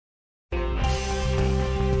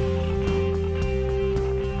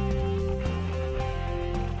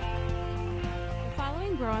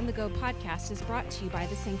On the Go podcast is brought to you by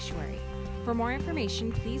The Sanctuary. For more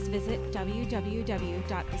information, please visit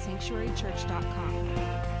www.thesanctuarychurch.com.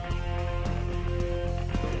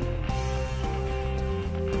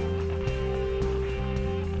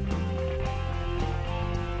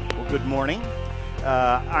 Well, good morning.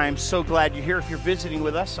 I'm so glad you're here. If you're visiting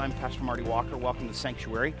with us, I'm Pastor Marty Walker. Welcome to The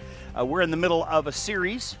Sanctuary. We're in the middle of a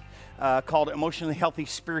series called Emotionally Healthy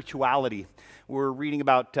Spirituality. We're reading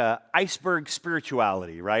about iceberg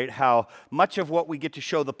spirituality, right? How much of what we get to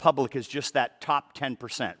show the public is just that top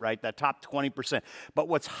 10%, right? That top 20%. But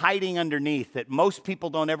what's hiding underneath that most people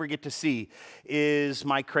don't ever get to see is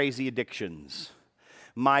my crazy addictions,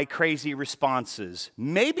 my crazy responses.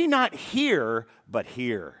 Maybe not here, but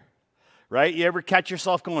here. Right? You ever catch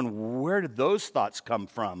yourself going, where did those thoughts come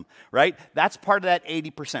from? Right? That's part of that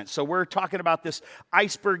 80%. So we're talking about this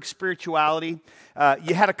iceberg spirituality.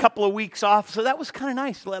 You had a couple of weeks off, so that was kind of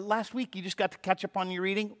nice. Last week, you just got to catch up on your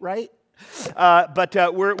reading, right?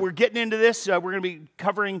 But we're getting into this. We're going to be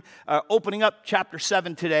covering, opening up chapter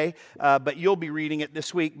 7 today, but you'll be reading it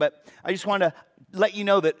this week. But I just want to let you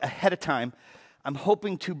know that ahead of time, I'm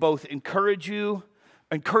hoping to both encourage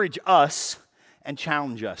us, and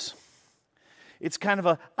challenge us. It's kind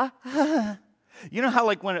of you know how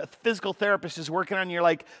like when a physical therapist is working on you, you're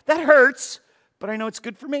like, that hurts, but I know it's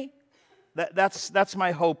good for me. That's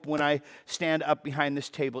my hope when I stand up behind this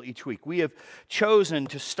table each week. We have chosen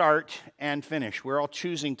to start and finish. We're all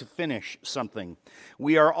choosing to finish something.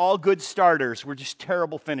 We are all good starters. We're just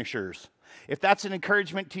terrible finishers. If that's an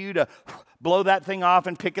encouragement to you to blow that thing off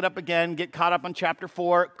and pick it up again, get caught up on chapter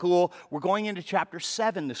 4, cool. We're going into chapter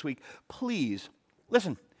 7 this week. Please,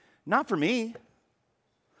 listen, not for me.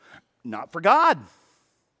 Not for God.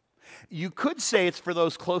 You could say it's for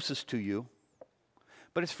those closest to you,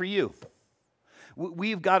 but it's for you.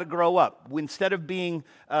 We've got to grow up. Instead of being,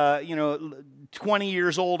 20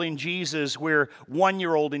 years old in Jesus, we're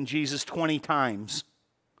 1-year-old in Jesus 20 times.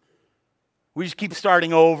 We just keep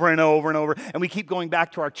starting over and over and over, and we keep going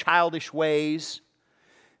back to our childish ways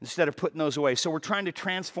instead of putting those away. So we're trying to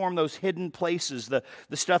transform those hidden places, the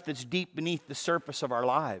stuff that's deep beneath the surface of our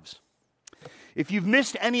lives. If you've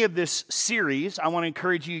missed any of this series, I want to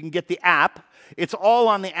encourage you, you can get the app. It's all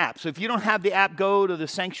on the app. So if you don't have the app, go to the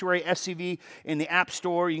Sanctuary SCV in the App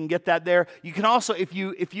Store. You can get that there. You can also, if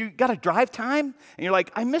you got a drive time and you're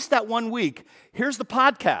like, I missed that 1 week, here's the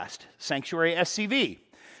podcast, Sanctuary SCV.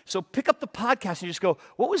 So pick up the podcast and just go,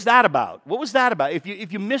 what was that about? What was that about? If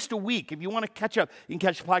you missed a week, if you want to catch up, you can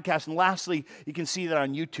catch the podcast. And lastly, you can see that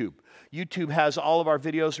on YouTube. YouTube has all of our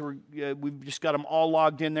videos. We've just got them all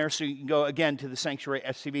logged in there, so you can go, again, to the Sanctuary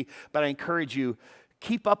SCV. But I encourage you,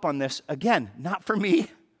 keep up on this. Again, not for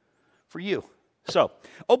me, for you. So,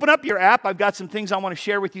 open up your app. I've got some things I want to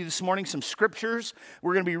share with you this morning, some scriptures.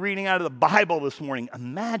 We're going to be reading out of the Bible this morning.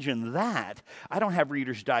 Imagine that. I don't have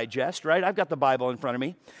Reader's Digest, right? I've got the Bible in front of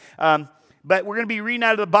me. But we're going to be reading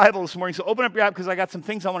out of the Bible this morning. So open up your app because I got some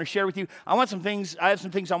things I want to share with you. I have some things I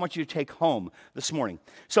want you to take home this morning.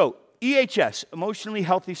 So, EHS, Emotionally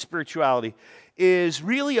Healthy Spirituality, is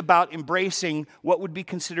really about embracing what would be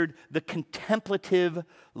considered the contemplative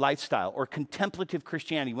lifestyle or contemplative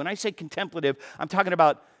Christianity. When I say contemplative, I'm talking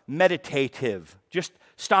about meditative, just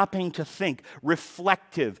stopping to think,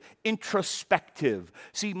 reflective, introspective.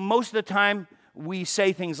 See, most of the time we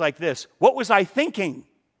say things like this, what was I thinking?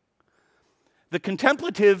 The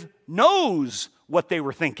contemplative knows what they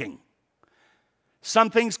were thinking.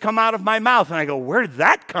 Some things come out of my mouth and I go, where did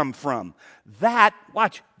that come from?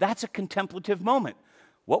 That's a contemplative moment.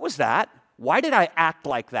 What was that? Why did I act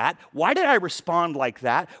like that? Why did I respond like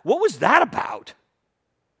that? What was that about?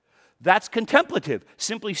 That's contemplative,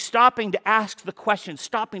 simply stopping to ask the question,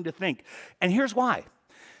 stopping to think. And here's why.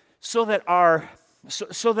 So that our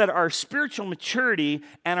spiritual maturity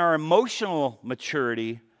and our emotional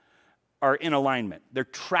maturity are in alignment. They're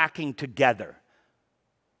tracking together.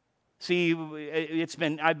 See,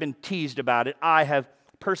 I've been teased about it. I have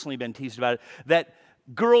personally been teased about it, that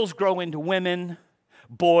girls grow into women,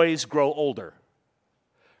 boys grow older,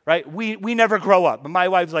 right? We never grow up. And my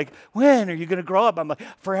wife's like, when are you going to grow up? I'm like,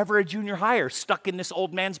 forever a junior hire, stuck in this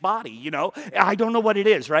old man's body, you know? I don't know what it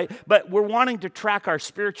is, right? But we're wanting to track our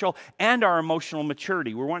spiritual and our emotional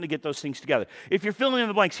maturity. We're wanting to get those things together. If you're filling in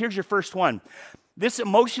the blanks, here's your first one. This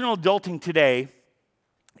emotional adulting today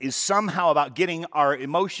is somehow about getting our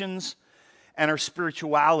emotions and our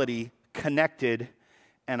spirituality connected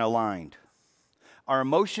and aligned. Our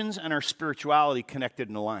emotions and our spirituality connected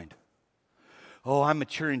and aligned. Oh, I'm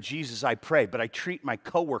mature in Jesus, I pray, but I treat my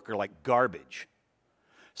coworker like garbage.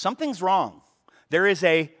 Something's wrong. There is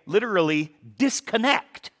a literally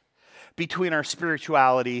disconnect between our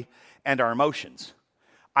spirituality and our emotions.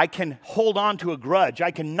 I can hold on to a grudge.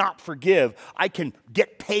 I can not forgive. I can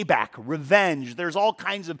get payback, revenge. There's all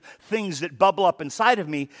kinds of things that bubble up inside of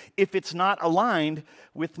me if it's not aligned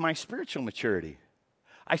with my spiritual maturity.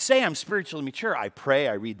 I say I'm spiritually mature. I pray,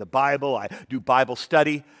 I read the Bible, I do Bible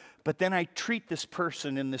study, but then I treat this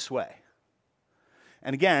person in this way.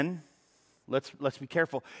 And again, let's be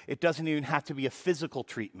careful. It doesn't even have to be a physical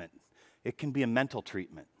treatment. It can be a mental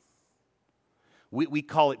treatment. We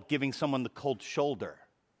call it giving someone the cold shoulder.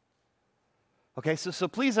 Okay, so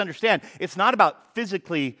please understand, it's not about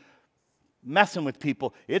physically messing with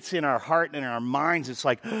people. It's in our heart and in our minds. It's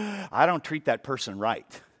like, I don't treat that person right.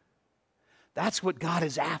 That's what God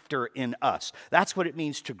is after in us. That's what it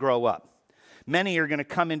means to grow up. Many are going to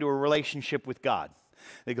come into a relationship with God.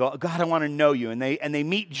 They go, God, I want to know you. And they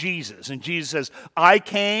meet Jesus. And Jesus says, I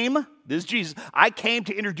came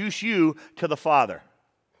to introduce you to the Father.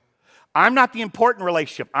 I'm not the important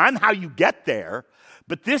relationship. I'm how you get there.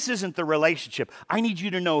 But this isn't the relationship. I need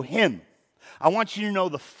you to know Him. I want you to know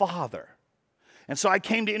the Father. And so I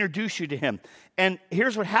came to introduce you to Him. And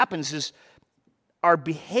here's what happens is our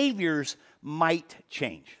behaviors might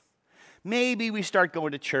change. Maybe we start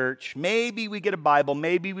going to church. Maybe we get a Bible.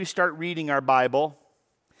 Maybe we start reading our Bible.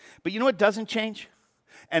 But you know what doesn't change?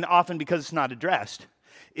 And often because it's not addressed,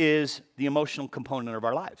 is the emotional component of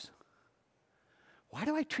our lives. Why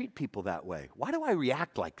do I treat people that way? Why do I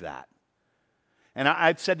react like that? And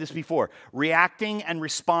I've said this before. Reacting and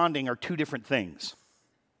responding are two different things.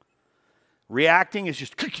 Reacting is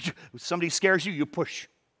just, if somebody scares you, you push.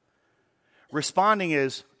 Responding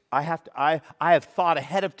is, I have thought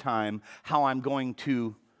ahead of time how I'm going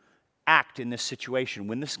to act in this situation.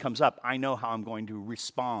 When this comes up, I know how I'm going to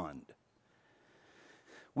respond.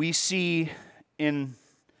 We see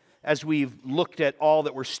as we've looked at all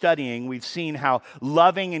that we're studying, we've seen how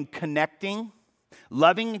loving and connecting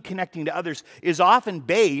to others is often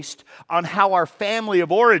based on how our family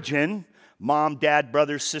of origin, mom, dad,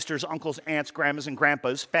 brothers, sisters, uncles, aunts, grandmas, and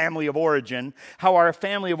grandpas, family of origin, how our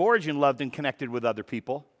family of origin loved and connected with other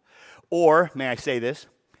people. Or, may I say this,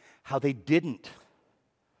 how they didn't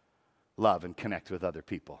love and connect with other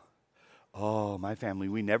people. Oh, my family,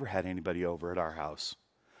 we never had anybody over at our house.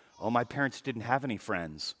 Oh, my parents didn't have any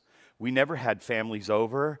friends. We never had families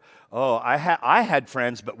over. Oh, I had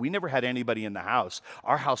friends, but we never had anybody in the house.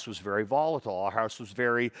 Our house was very volatile. Our house was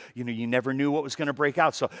very, you never knew what was going to break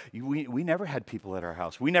out. So we never had people at our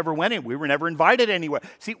house. We never went in. We were never invited anywhere.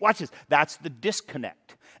 See, watch this. That's the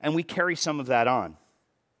disconnect. And we carry some of that on.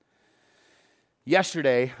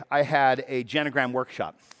 Yesterday, I had a genogram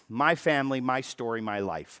workshop. My family, my story, my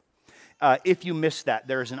life. If you missed that,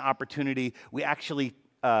 there is an opportunity. We actually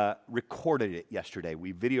recorded it yesterday.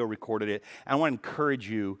 We video recorded it. And I want to encourage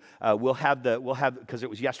you, we'll have, because it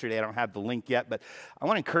was yesterday, I don't have the link yet, but I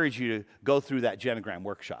want to encourage you to go through that genogram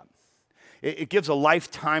workshop. It gives a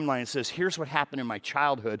life timeline. It says, here's what happened in my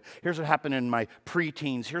childhood. Here's what happened in my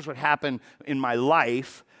preteens. Here's what happened in my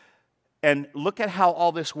life. And look at how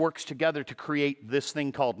all this works together to create this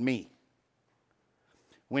thing called me.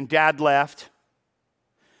 When dad left,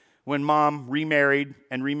 when mom remarried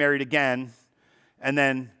and remarried again, and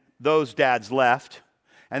then those dads left,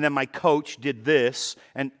 and then my coach did this,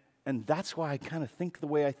 and that's why I kind of think the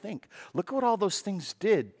way I think. Look at what all those things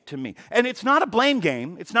did to me. And it's not a blame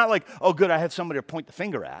game. It's not like, oh, good, I have somebody to point the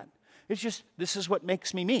finger at. It's just, this is what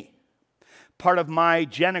makes me me. Part of my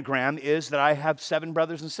genogram is that I have 7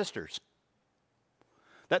 brothers and sisters.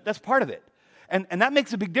 That's part of it. And that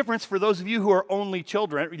makes a big difference for those of you who are only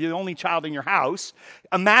children, the only child in your house.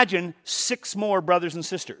 Imagine 6 more brothers and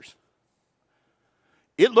sisters.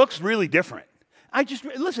 It looks really different.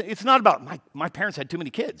 Listen, it's not about my parents had too many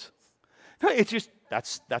kids. No, it's just,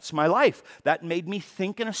 that's my life. That made me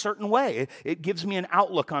think in a certain way. It gives me an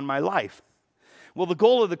outlook on my life. Well, the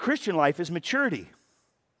goal of the Christian life is maturity.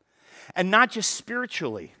 And not just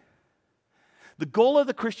spiritually. The goal of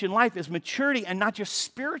the Christian life is maturity and not just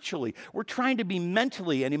spiritually. We're trying to be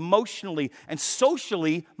mentally and emotionally and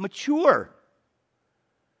socially mature.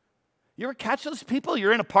 You ever catch those people?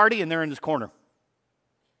 You're in a party and they're in this corner.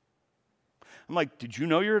 I'm like, did you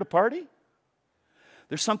know you're at a party?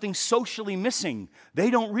 There's something socially missing. They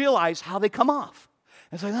don't realize how they come off.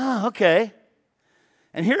 It's like, oh, okay.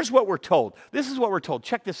 And here's what we're told. This is what we're told.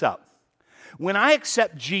 Check this out. When I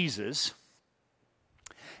accept Jesus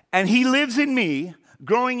and He lives in me,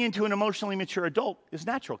 growing into an emotionally mature adult is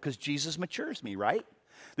natural because Jesus matures me, right?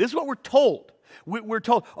 This is what we're told. We're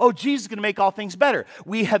told, oh, Jesus is going to make all things better.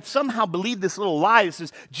 We have somehow believed this little lie that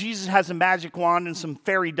says Jesus has a magic wand and some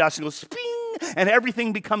fairy dust and goes, sping, and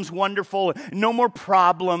everything becomes wonderful. No more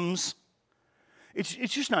problems. It's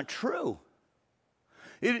just not true.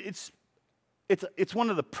 It's it's one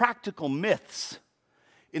of the practical myths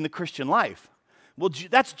in the Christian life. Well,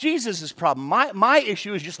 that's Jesus' problem. My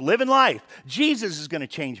issue is just living life. Jesus is going to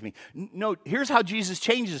change me. No, here's how Jesus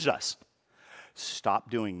changes us. Stop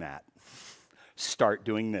doing that. Start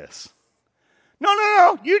doing this.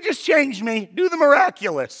 No, you just changed me. Do the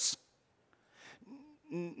miraculous.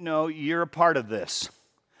 No, you're a part of this.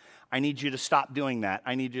 I need you to stop doing that.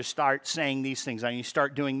 I need you to start saying these things. I need you to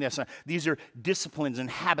start doing this. These are disciplines and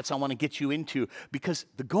habits I want to get you into, because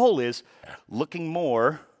the goal is looking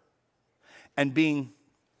more and being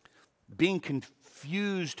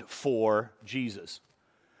confused for Jesus.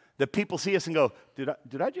 That people see us and go,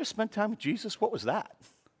 did I just spend time with Jesus? What was that?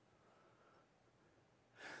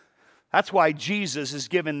 That's why Jesus is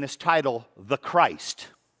given this title, the Christ.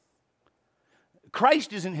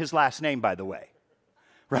 Christ isn't his last name, by the way,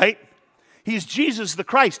 right? He's Jesus the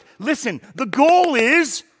Christ. Listen, the goal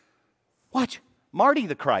is, watch, Marty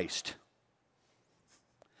the Christ.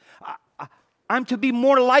 I'm to be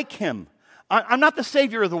more like him. I'm not the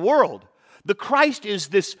Savior of the world. The Christ is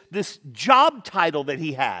this job title that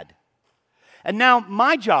he had. And now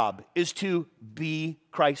my job is to be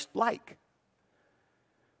Christ-like.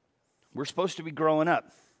 We're supposed to be growing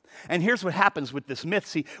up. And here's what happens with this myth.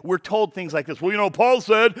 See, we're told things like this. Well, Paul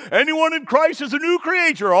said, anyone in Christ is a new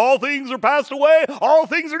creature. All things are passed away. All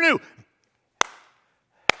things are new.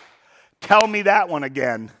 Tell me that one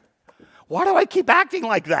again. Why do I keep acting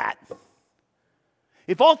like that?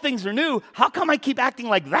 If all things are new, how come I keep acting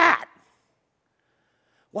like that?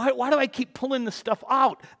 Why do I keep pulling the stuff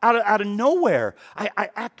out of nowhere? I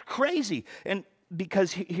act crazy. And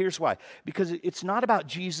because here's why. Because it's not about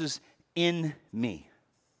Jesus in me.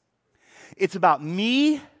 It's about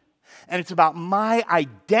me, and it's about my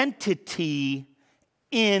identity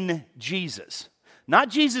in Jesus. Not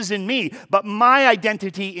Jesus in me, but my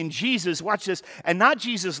identity in Jesus. Watch this. And not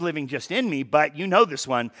Jesus living just in me, but you know this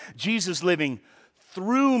one. Jesus living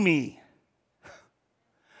through me.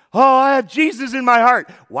 Oh, I have Jesus in my heart.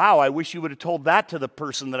 Wow, I wish you would have told that to the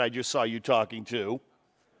person that I just saw you talking to,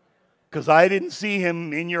 because I didn't see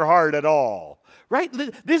him in your heart at all. Right?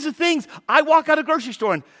 These are things. I walk out of a grocery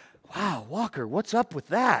store and, wow, Walker, what's up with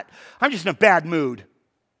that? I'm just in a bad mood.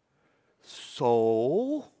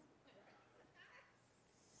 So,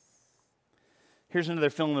 here's another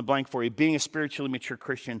fill in the blank for you. Being a spiritually mature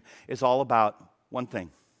Christian is all about one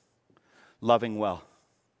thing: loving well.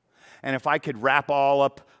 And if I could wrap all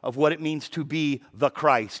up of what it means to be the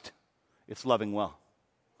Christ, it's loving well.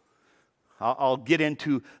 I'll get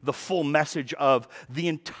into the full message of the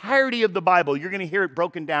entirety of the Bible. You're going to hear it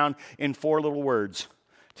broken down in 4 little words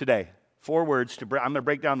today. 4 words. I'm going to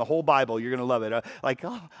break down the whole Bible. You're going to love it.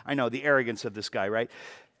 I know the arrogance of this guy, right?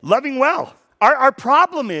 Loving well. Our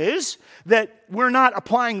problem is that we're not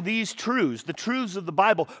applying these truths, the truths of the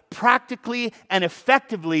Bible, practically and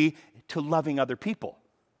effectively to loving other people.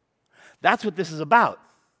 That's what this is about.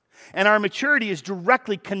 And our maturity is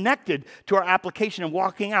directly connected to our application and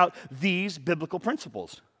walking out these biblical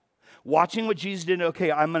principles. Watching what Jesus did,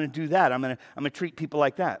 okay, I'm going to do that. I'm going to treat people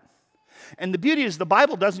like that. And the beauty is the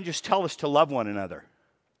Bible doesn't just tell us to love one another.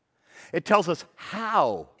 It tells us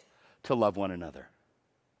how to love one another.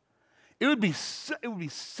 It would be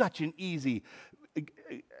such an easy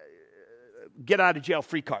get out of jail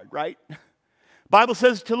free card, right? Bible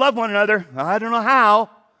says to love one another. I don't know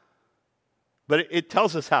how, but it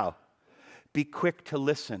tells us how. Be quick to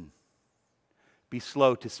listen. Be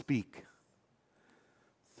slow to speak.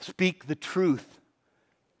 Speak the truth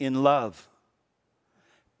in love.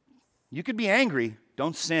 You could be angry.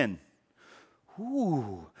 Don't sin.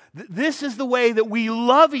 Ooh, this is the way that we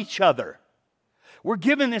love each other. We're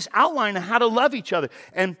given this outline of how to love each other.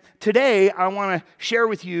 And today I want to share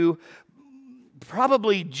with you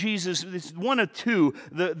probably Jesus, this is one of 2.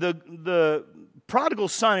 The prodigal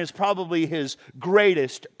son is probably his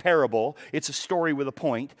greatest parable. It's a story with a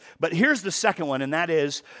point. But here's the second one, and that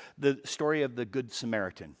is the story of the Good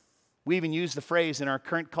Samaritan. We even use the phrase in our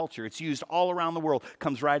current culture. It's used all around the world.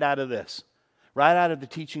 Comes right out of this. Right out of the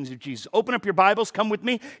teachings of Jesus. Open up your Bibles. Come with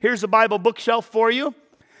me. Here's a Bible bookshelf for you.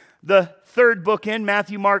 The 3rd book in,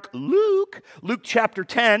 Matthew, Mark, Luke. Luke chapter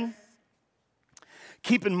 10.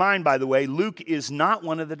 Keep in mind, by the way, Luke is not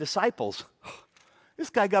one of the disciples. This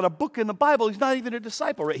guy got a book in the Bible. He's not even a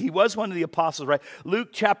disciple, right? He was one of the apostles, right? Luke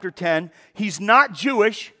chapter 10. He's not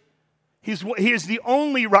Jewish. He is the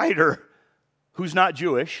only writer who's not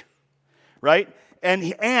Jewish, right? And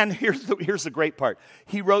here's the great part.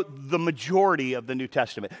 He wrote the majority of the New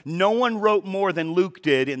Testament. No one wrote more than Luke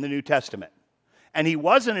did in the New Testament. And he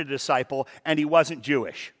wasn't a disciple, and he wasn't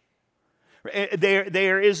Jewish,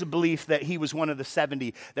 There is a belief that he was one of the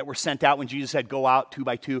 70 that were sent out when Jesus said, go out 2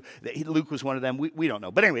 by 2. Luke was one of them. We don't know.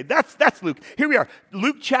 But anyway, that's Luke. Here we are.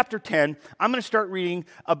 Luke chapter 10. I'm going to start reading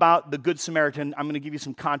about the Good Samaritan. I'm going to give you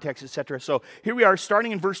some context, etc. So here we are,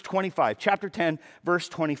 starting in verse 25. Chapter 10, verse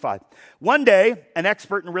 25. One day, an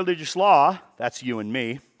expert in religious law, that's you and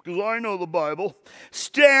me, because I know the Bible,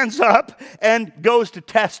 stands up and goes to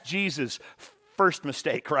test Jesus. First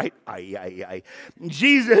mistake, right?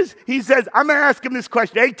 Jesus, he says, I'm going to ask him this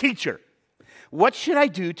question. Hey, teacher, what should I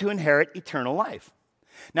do to inherit eternal life?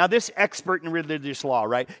 Now, this expert in religious law,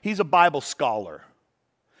 right? He's a Bible scholar.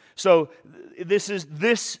 So this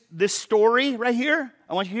story right here,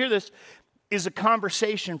 I want you to hear this, is a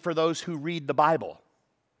conversation for those who read the Bible.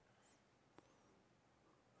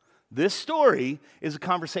 This story is a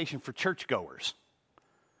conversation for churchgoers.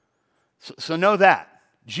 So know that.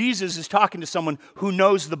 Jesus is talking to someone who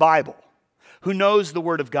knows the Bible, who knows the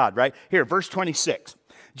Word of God, right? Here, verse 26.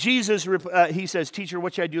 Jesus, he says, teacher,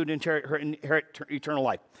 what should I do to inherit eternal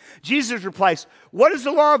life? Jesus replies, what does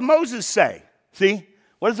the law of Moses say? See?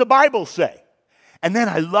 What does the Bible say? And then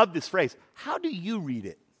I love this phrase. How do you read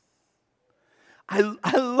it? I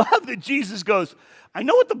love that Jesus goes, I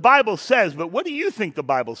know what the Bible says, but what do you think the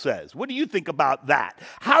Bible says? What do you think about that?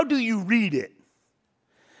 How do you read it?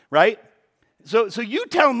 Right? So you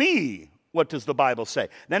tell me, what does the Bible say?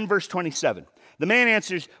 Then verse 27. The man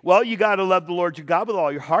answers, well, you got to love the Lord your God with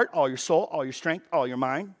all your heart, all your soul, all your strength, all your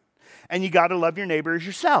mind. And you got to love your neighbor as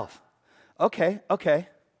yourself. Okay.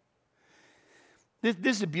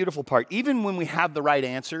 This is a beautiful part. Even when we have the right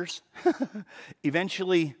answers,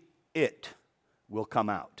 eventually it will come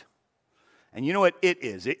out. And you know what it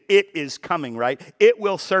is? It is coming, right? It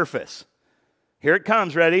will surface. Here it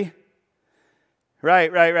comes, ready?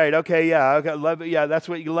 Right. Okay, yeah. Okay, that's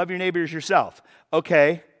what you love your neighbor as yourself.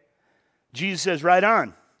 Okay. Jesus says, right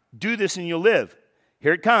on. Do this and you'll live.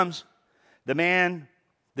 Here it comes. The man,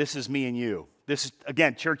 this is me and you. This is,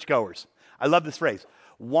 again, churchgoers. I love this phrase.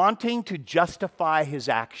 Wanting to justify his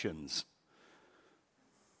actions.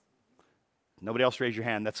 Nobody else raise your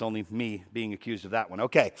hand. That's only me being accused of that one.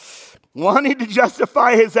 Okay. Wanting to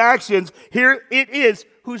justify his actions. Here it is.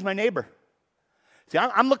 Who's my neighbor? See,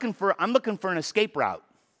 I'm looking for an escape route.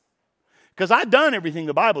 Because I've done everything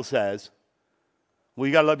the Bible says. Well,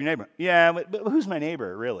 you got to love your neighbor. Yeah, but who's my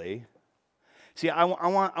neighbor, really? See, I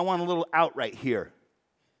want a little out right here.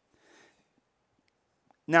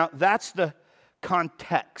 Now, that's the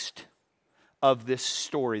context of this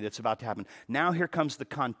story that's about to happen. Now here comes the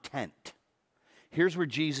content. Here's where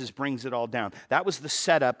Jesus brings it all down. That was the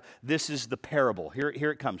setup. This is the parable. Here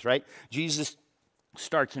it comes, right? Jesus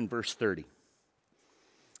starts in verse 30.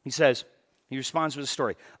 He responds with a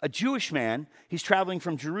story. A Jewish man, he's traveling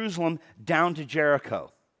from Jerusalem down to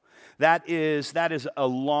Jericho. That is a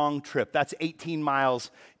long trip. That's 18 miles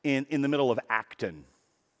in the middle of Acton.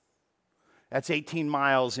 That's 18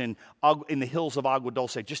 miles in the hills of Agua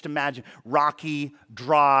Dulce. Just imagine, rocky,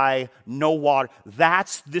 dry, no water.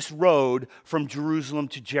 That's this road from Jerusalem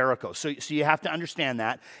to Jericho. So you have to understand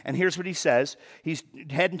that. And here's what he says. He's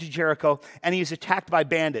heading to Jericho, and he's attacked by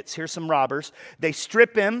bandits. Here's some robbers. They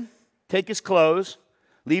strip him, take his clothes,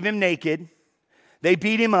 leave him naked. They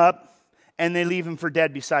beat him up, and they leave him for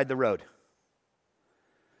dead beside the road.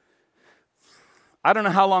 I don't know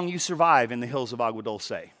how long you survive in the hills of Agua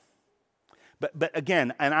Dulce. But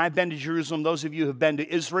again, and I've been to Jerusalem, those of you who have been to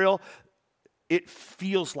Israel, it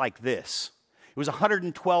feels like this. It was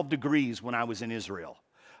 112 degrees when I was in Israel.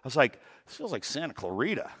 I was like, this feels like Santa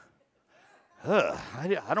Clarita.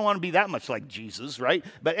 I don't want to be that much like Jesus, right?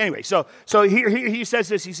 But anyway, so here he says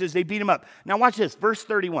this. He says they beat him up. Now watch this, verse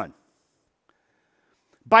 31.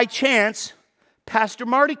 By chance, Pastor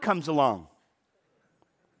Marty comes along.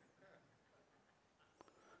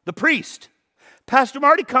 The priest. Pastor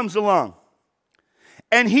Marty comes along.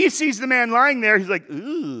 And he sees the man lying there. He's like,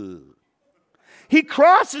 ooh. He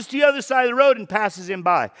crosses to the other side of the road and passes him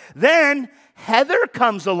by. Then Heather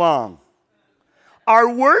comes along. Our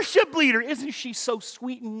worship leader. Isn't she so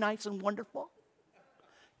sweet and nice and wonderful?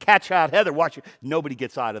 Catch out Heather. Watch it. Nobody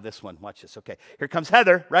gets out of this one. Watch this. Okay. Here comes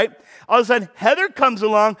Heather, right? All of a sudden, Heather comes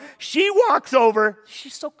along. She walks over.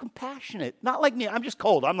 She's so compassionate. Not like me. I'm just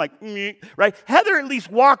cold. I'm like, right? Heather at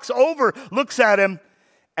least walks over, looks at him,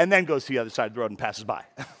 and then goes to the other side of the road and passes by.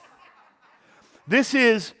 This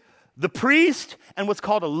is the priest and what's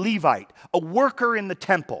called a Levite, a worker in the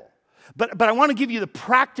temple. But I want to give you the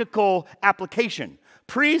practical application.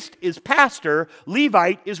 Priest is pastor,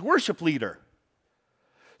 Levite is worship leader.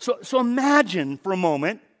 So imagine for a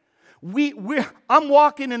moment, I'm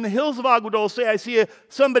walking in the hills of Agua Dulce, I see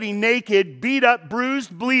somebody naked, beat up,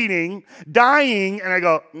 bruised, bleeding, dying, and I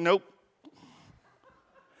go, nope,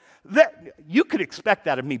 You could expect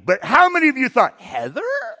that of me, but how many of you thought, Heather?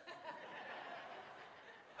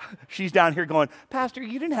 She's down here going, Pastor,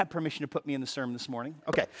 you didn't have permission to put me in the sermon this morning.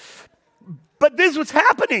 Okay. But this is what's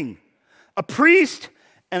happening. A priest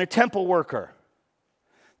and a temple worker.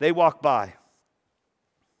 They walk by.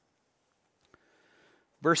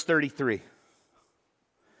 Verse 33.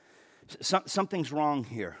 Something's wrong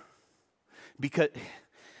here. Because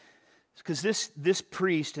this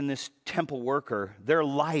priest and this temple worker, their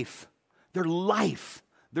life,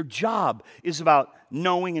 their job is about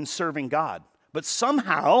knowing and serving God. But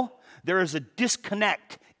somehow there is a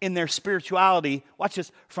disconnect in their spirituality, watch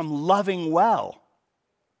this, from loving well.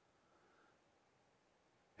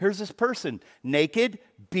 Here's this person, naked,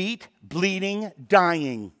 beat, bleeding,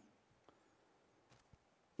 dying.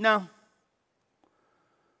 No.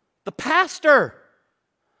 The pastor,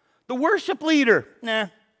 the worship leader, nah.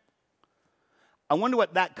 I wonder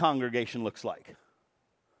what that congregation looks like.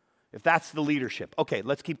 If that's the leadership. Okay,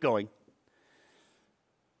 let's keep going.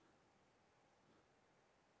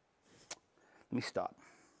 Let me stop.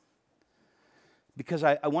 Because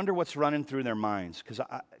I wonder what's running through their minds.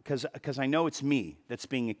 Because I know it's me that's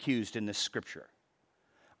being accused in this scripture.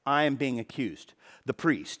 I am being accused. The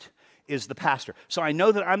priest is the pastor. So I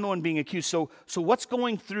know that I'm the one being accused. So what's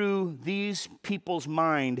going through these people's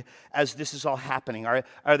mind as this is all happening? Are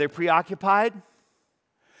they preoccupied?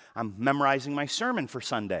 I'm memorizing my sermon for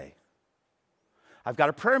Sunday. I've got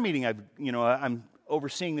a prayer meeting. I'm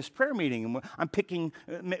overseeing this prayer meeting, and I'm picking.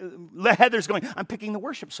 Heather's going. I'm picking the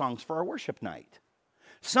worship songs for our worship night.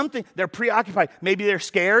 They're preoccupied. Maybe they're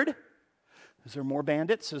scared. Is there more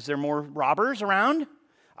bandits? Is there more robbers around?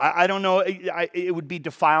 I don't know. It would be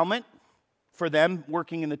defilement for them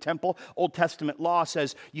working in the temple. Old Testament law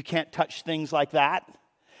says you can't touch things like that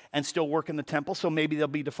and still work in the temple, so maybe they'll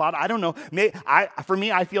be defiled. I don't know. For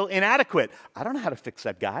me, I feel inadequate. I don't know how to fix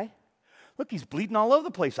that guy. Look, he's bleeding all over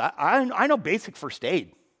the place. I know basic first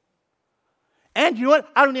aid. And you know what?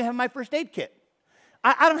 I don't even have my first aid kit.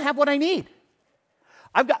 I don't have what I need.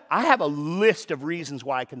 I have a list of reasons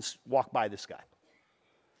why I can walk by this guy.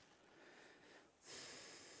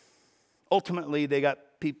 Ultimately, they got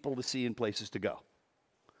people to see and places to go.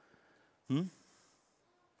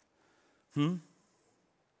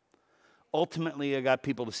 Ultimately, I got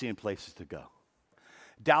people to see and places to go.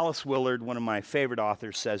 Dallas Willard, one of my favorite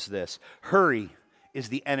authors, says this: hurry is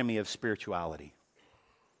the enemy of spirituality.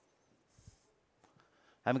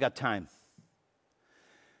 I haven't got time.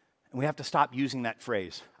 And we have to stop using that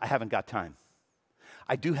phrase, I haven't got time.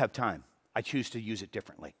 I do have time. I choose to use it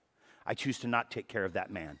differently. I choose to not take care of that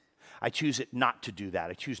man. I choose it not to do that.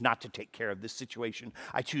 I choose not to take care of this situation.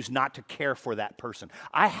 I choose not to care for that person.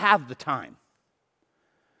 I have the time.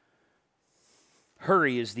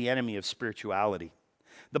 Hurry is the enemy of spirituality.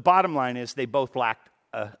 The bottom line is they both lack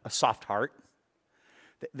a soft heart.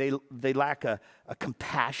 They lack a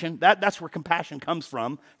compassion. That's where compassion comes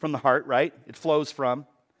from the heart, right? It flows from.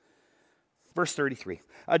 Verse 33.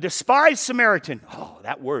 A despised Samaritan. Oh,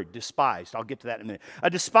 that word, despised. I'll get to that in a minute. A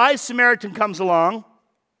despised Samaritan comes along.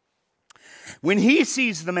 When he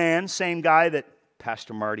sees the man, same guy that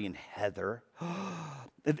Pastor Marty and Heather,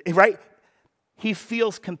 right? He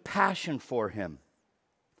feels compassion for him.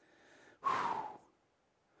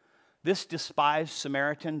 This despised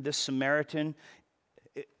Samaritan,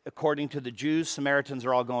 according to the Jews, Samaritans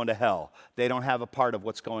are all going to hell. They don't have a part of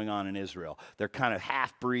what's going on in Israel. They're kind of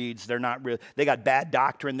half-breeds. They're not real. They got bad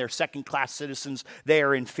doctrine. They're second-class citizens. They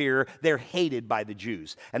are inferior. They're hated by the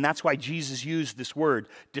Jews. And that's why Jesus used this word,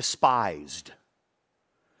 despised.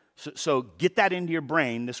 So get that into your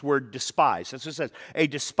brain, this word despised. That's what it says, a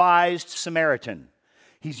despised Samaritan.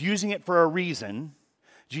 He's using it for a reason.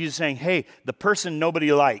 Jesus is saying, hey, the person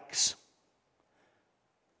nobody likes.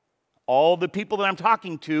 All the people that I'm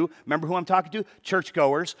talking to, remember who I'm talking to?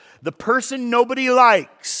 Churchgoers. The person nobody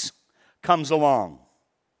likes comes along.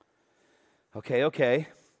 Okay.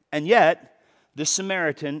 And yet, the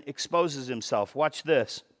Samaritan exposes himself. Watch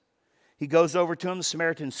this. He goes over to him. The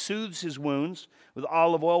Samaritan soothes his wounds with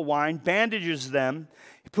olive oil, wine, bandages them.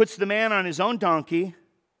 He puts the man on his own donkey,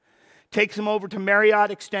 takes him over to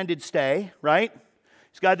Marriott extended stay, right?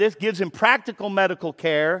 He's got this, gives him practical medical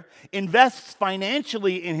care, invests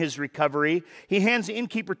financially in his recovery. He hands the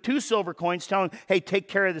innkeeper 2 silver coins, telling him, hey, take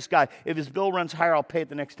care of this guy. If his bill runs higher, I'll pay it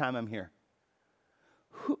the next time I'm here.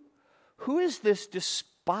 Who is this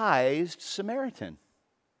despised Samaritan?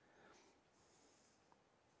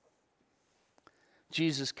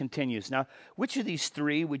 Jesus continues. Now, which of these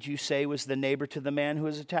 3 would you say was the neighbor to the man who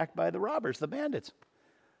was attacked by the robbers, the bandits?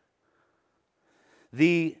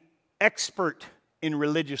 The expert in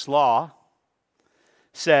religious law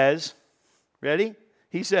says, ready?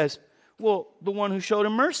 He says, well, the one who showed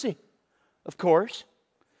him mercy, of course.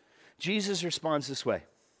 Jesus responds this way.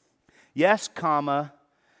 Yes, comma,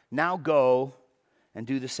 now go and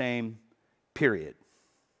do the same, period.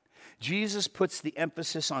 Jesus puts the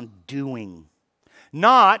emphasis on doing,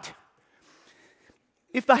 not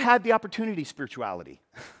if I had the opportunity spirituality.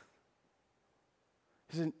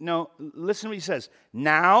 He said, no, listen to what he says.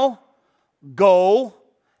 Now go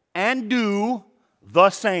and do the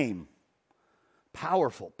same.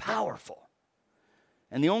 Powerful, powerful.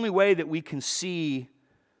 And the only way that we can see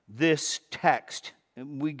this text,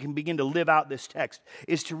 we can begin to live out this text,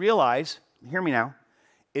 is to realize, hear me now,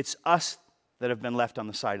 it's us that have been left on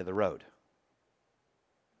the side of the road.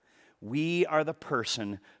 We are the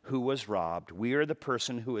person who was robbed. We are the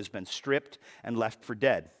person who has been stripped and left for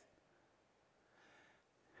dead.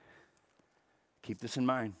 Keep this in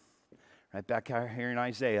mind. Right back here in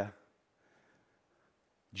Isaiah,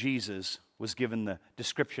 Jesus was given the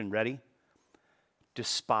description, ready?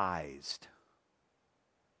 Despised.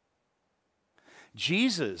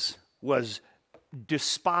 Jesus was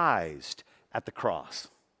despised at the cross.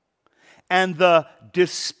 And the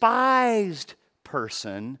despised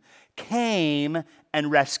person came and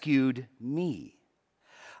rescued me.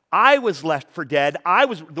 I was left for dead.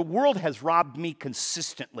 The world has robbed me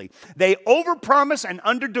consistently. They overpromise and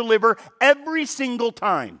underdeliver every single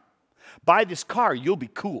time. Buy this car, you'll be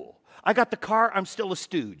cool. I got the car, I'm still a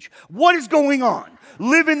stooge. What is going on?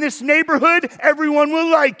 Live in this neighborhood, everyone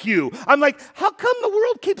will like you. I'm like, how come the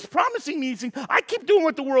world keeps promising me these things? I keep doing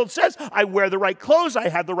what the world says. I wear the right clothes, I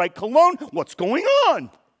have the right cologne. What's going on?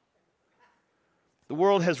 The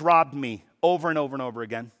world has robbed me over and over and over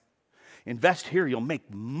again. Invest here, you'll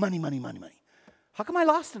make money, money, money, money. How come I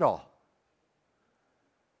lost it all?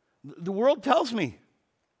 The world tells me.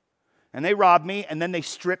 And they rob me, and then they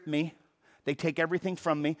strip me. They take everything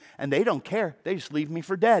from me, and they don't care. They just leave me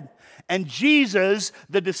for dead. And Jesus,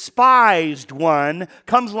 the despised one,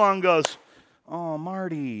 comes along and goes, oh,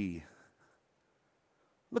 Marty,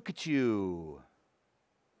 look at you.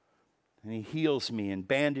 And he heals me and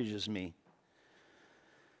bandages me.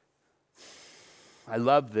 I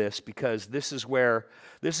love this because this is where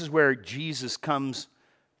Jesus becomes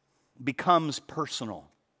personal.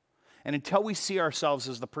 And until we see ourselves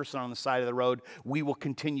as the person on the side of the road, we will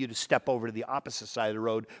continue to step over to the opposite side of the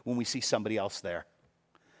road when we see somebody else there.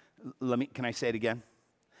 Can I say it again?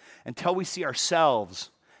 Until we see ourselves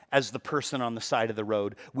as the person on the side of the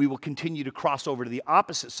road, we will continue to cross over to the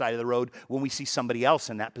opposite side of the road when we see somebody else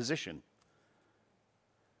in that position.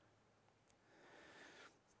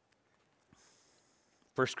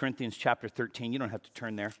 1 Corinthians chapter 13, you don't have to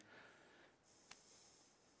turn there.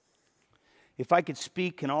 If I could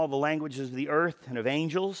speak in all the languages of the earth and of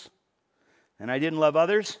angels, and I didn't love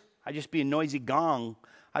others, I'd just be a noisy gong.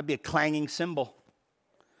 I'd be a clanging cymbal.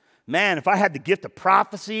 Man, if I had the gift of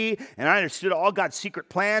prophecy and I understood all God's secret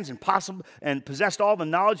plans and possessed all the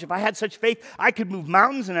knowledge, if I had such faith, I could move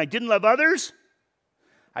mountains and I didn't love others,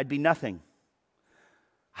 I'd be nothing.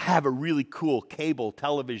 I have a really cool cable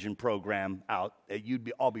television program out.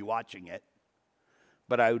 You'd all be watching it,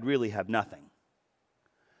 but I would really have nothing.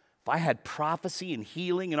 If I had prophecy and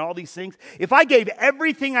healing and all these things, if I gave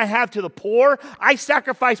everything I have to the poor, I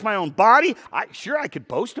sacrificed my own body, I could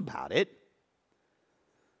boast about it.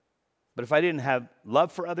 But if I didn't have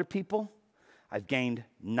love for other people, I've gained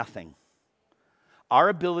nothing. Our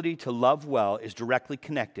ability to love well is directly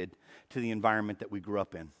connected to the environment that we grew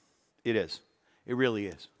up in. It is. It really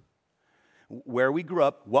is. Where we grew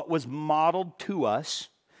up, what was modeled to us,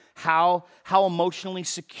 how emotionally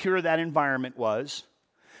secure that environment was.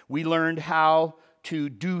 We learned how to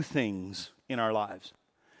do things in our lives.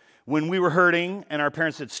 When we were hurting and our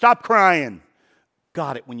parents said, stop crying.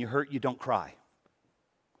 Got it. When you hurt, you don't cry.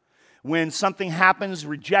 When something happens,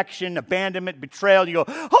 rejection, abandonment, betrayal, you go,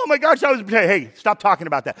 oh my gosh, I was betrayed. Hey, stop talking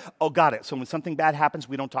about that. Oh, got it. So when something bad happens,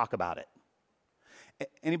 we don't talk about it.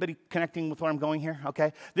 Anybody connecting with where I'm going here?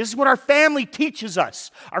 Okay. This is what our family teaches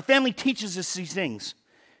us. Our family teaches us these things.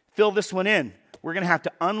 Fill this one in. We're going to have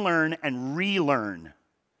to unlearn and relearn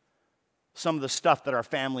some of the stuff that our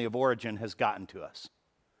family of origin has gotten to us.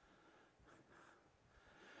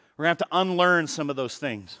 We're going to have to unlearn some of those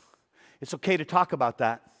things. It's okay to talk about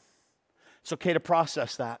that. It's okay to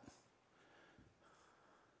process that.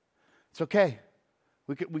 It's okay.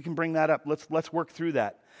 We can bring that up. Let's work through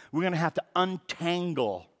that. We're going to have to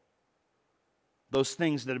untangle those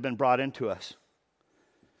things that have been brought into us.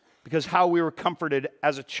 Because how we were comforted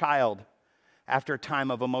as a child after a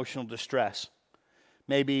time of emotional distress.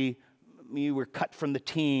 Maybe you were cut from the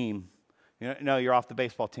team. No, you're off the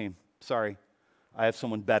baseball team. Sorry, I have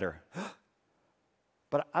someone better.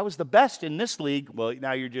 But I was the best in this league. Well,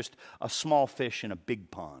 now you're just a small fish in a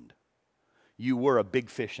big pond. You were a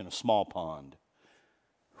big fish in a small pond.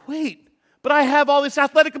 Wait, but I have all this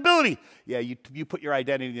athletic ability. Yeah, you put your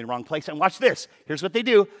identity in the wrong place. And watch this. Here's what they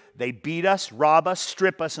do. They beat us, rob us,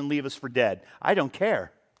 strip us, and leave us for dead. I don't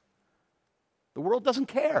care. The world doesn't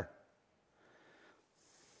care.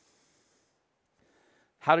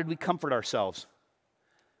 How did we comfort ourselves?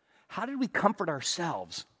 How did we comfort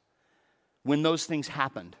ourselves when those things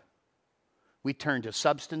happened? We turned to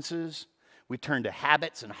substances. We turned to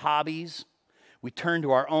habits and hobbies. We turned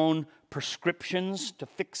to our own prescriptions to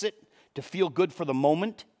fix it, to feel good for the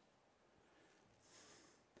moment.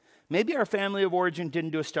 Maybe our family of origin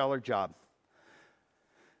didn't do a stellar job.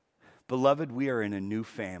 Beloved, we are in a new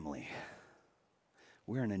family.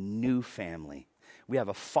 We're in a new family. We have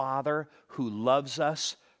a Father who loves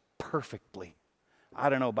us perfectly. I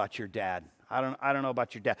don't know about your dad. I don't know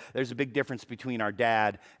about your dad. There's a big difference between our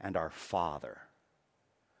dad and our Father.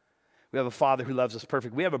 We have a Father who loves us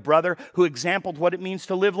perfect. We have a brother who exampled what it means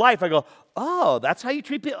to live life. I go, oh, that's how you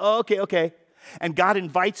treat people? Oh, okay. And God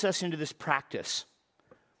invites us into this practice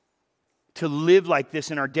to live like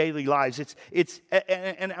this in our daily lives.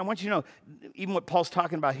 And I want you to know, even what Paul's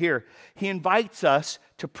talking about here, he invites us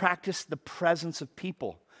to practice the presence of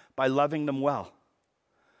people by loving them well.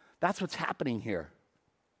 That's what's happening here.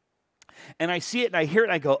 And I see it and I hear it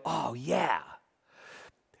and I go, oh yeah.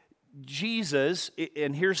 Jesus,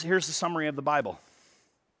 and here's the summary of the Bible.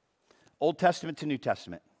 Old Testament to New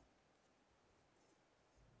Testament.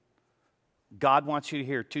 God wants you to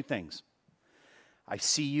hear two things. I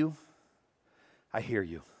see you, I hear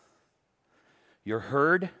you. You're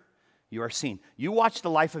heard, you are seen. You watch the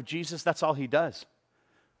life of Jesus, that's all he does.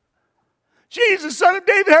 Jesus, Son of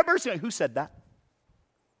David, have mercy. Who said that?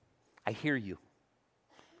 I hear you.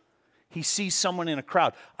 He sees someone in a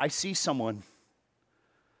crowd. I see someone.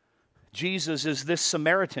 Jesus is this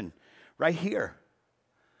Samaritan right here.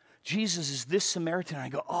 Jesus is this Samaritan. I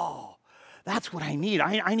go, oh, that's what I need.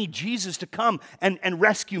 I need Jesus to come and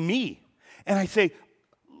rescue me. And I say,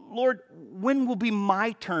 Lord, when will be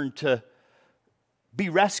my turn to be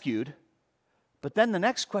rescued? But then the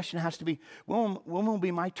next question has to be, when will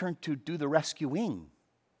be my turn to do the rescuing?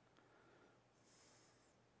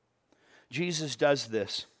 Jesus does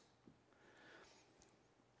this.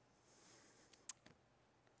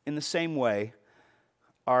 In the same way,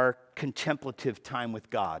 our contemplative time with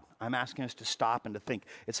God. I'm asking us to stop and to think.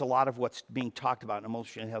 It's a lot of what's being talked about in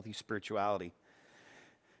emotionally healthy spirituality.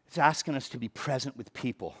 It's asking us to be present with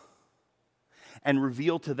people and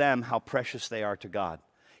reveal to them how precious they are to God,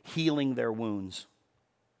 healing their wounds.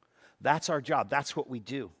 That's our job. That's what we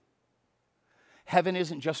do. Heaven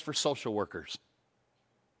isn't just for social workers.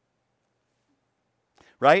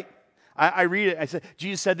 Right? I read it. I said,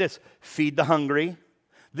 Jesus said this, feed the hungry.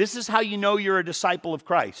 This is how you know you're a disciple of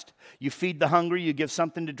Christ. You feed the hungry, you give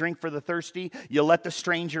something to drink for the thirsty, you let the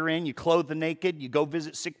stranger in, you clothe the naked, you go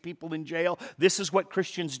visit sick people in jail. This is what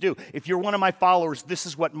Christians do. If you're one of my followers, this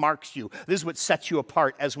is what marks you. This is what sets you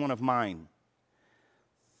apart as one of mine.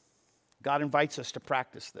 God invites us to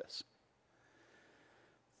practice this.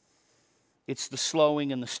 It's the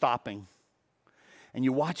slowing and the stopping. And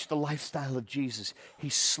you watch the lifestyle of Jesus. He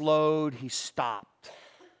slowed, he stopped.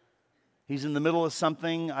 He's in the middle of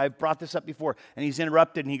something. I've brought this up before. And he's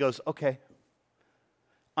interrupted and he goes, okay,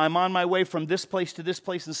 I'm on my way from this place to this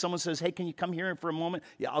place. And someone says, hey, can you come here for a moment?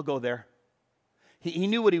 Yeah, I'll go there. He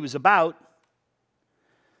knew what he was about.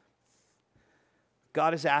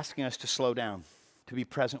 God is asking us to slow down, to be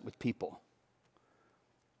present with people.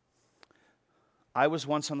 I was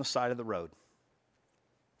once on the side of the road.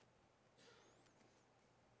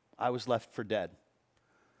 I was left for dead.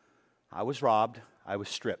 I was robbed. I was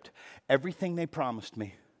stripped. Everything they promised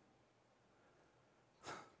me,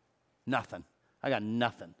 nothing. I got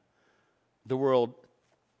nothing. The world,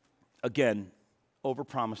 again,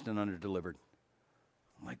 overpromised and underdelivered.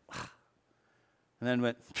 I'm like, ah. And then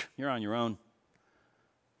went, you're on your own.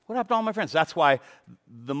 What happened to all my friends? That's why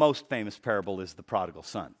the most famous parable is the prodigal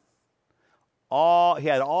son. He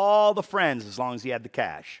had all the friends as long as he had the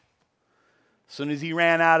cash. As soon as he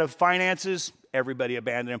ran out of finances, everybody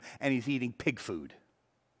abandoned him, and he's eating pig food.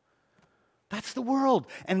 That's the world.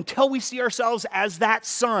 And until we see ourselves as that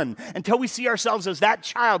son, until we see ourselves as that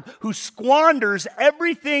child who squanders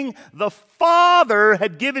everything the Father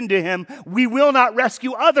had given to him, we will not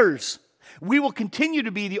rescue others. We will continue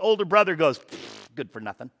to be the older brother goes, good for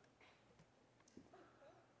nothing.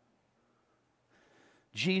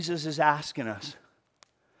 Jesus is asking us,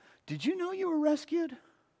 did you know you were rescued?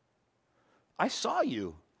 I saw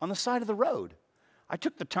you on the side of the road. I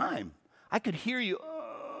took the time. I could hear you.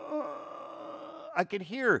 I could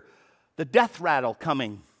hear the death rattle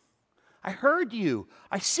coming. I heard you.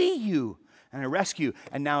 I see you. And I rescue you.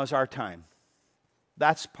 And now is our time.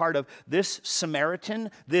 That's part of this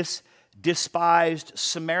Samaritan, this despised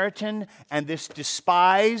Samaritan, and this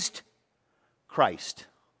despised Christ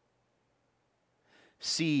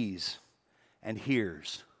sees and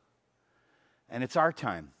hears. And it's our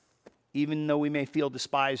time. Even though we may feel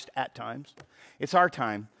despised at times, it's our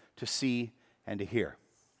time to see and to hear.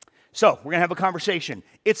 So, we're going to have a conversation.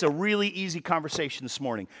 It's a really easy conversation this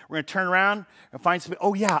morning. We're going to turn around and find something.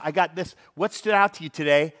 Oh, yeah, I got this. What stood out to you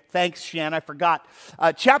today? Thanks, Shan, I forgot.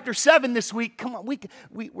 Chapter 7 this week. Come on,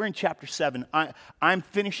 we're in chapter 7. I'm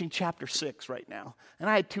finishing chapter 6 right now, and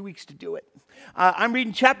I had 2 weeks to do it. I'm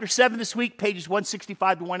reading chapter 7 this week, pages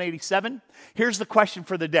 165 to 187. Here's the question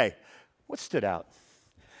for the day. What stood out?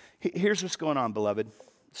 Here's what's going on, beloved.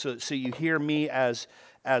 So you hear me as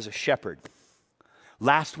a shepherd.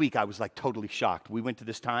 Last week, I was like totally shocked. We went to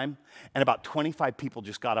this time, and about 25 people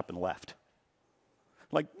just got up and left.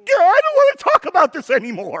 Like, yeah, I don't want to talk about this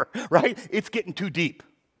anymore, right? It's getting too deep.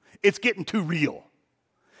 It's getting too real.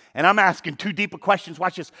 And I'm asking too deep of questions.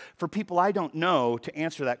 Watch this. For people I don't know, to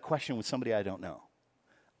answer that question with somebody I don't know.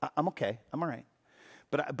 I'm okay. I'm all right.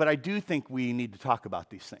 But I do think we need to talk about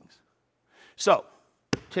these things. So,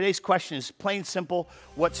 today's question is plain simple.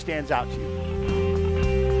 What stands out to you?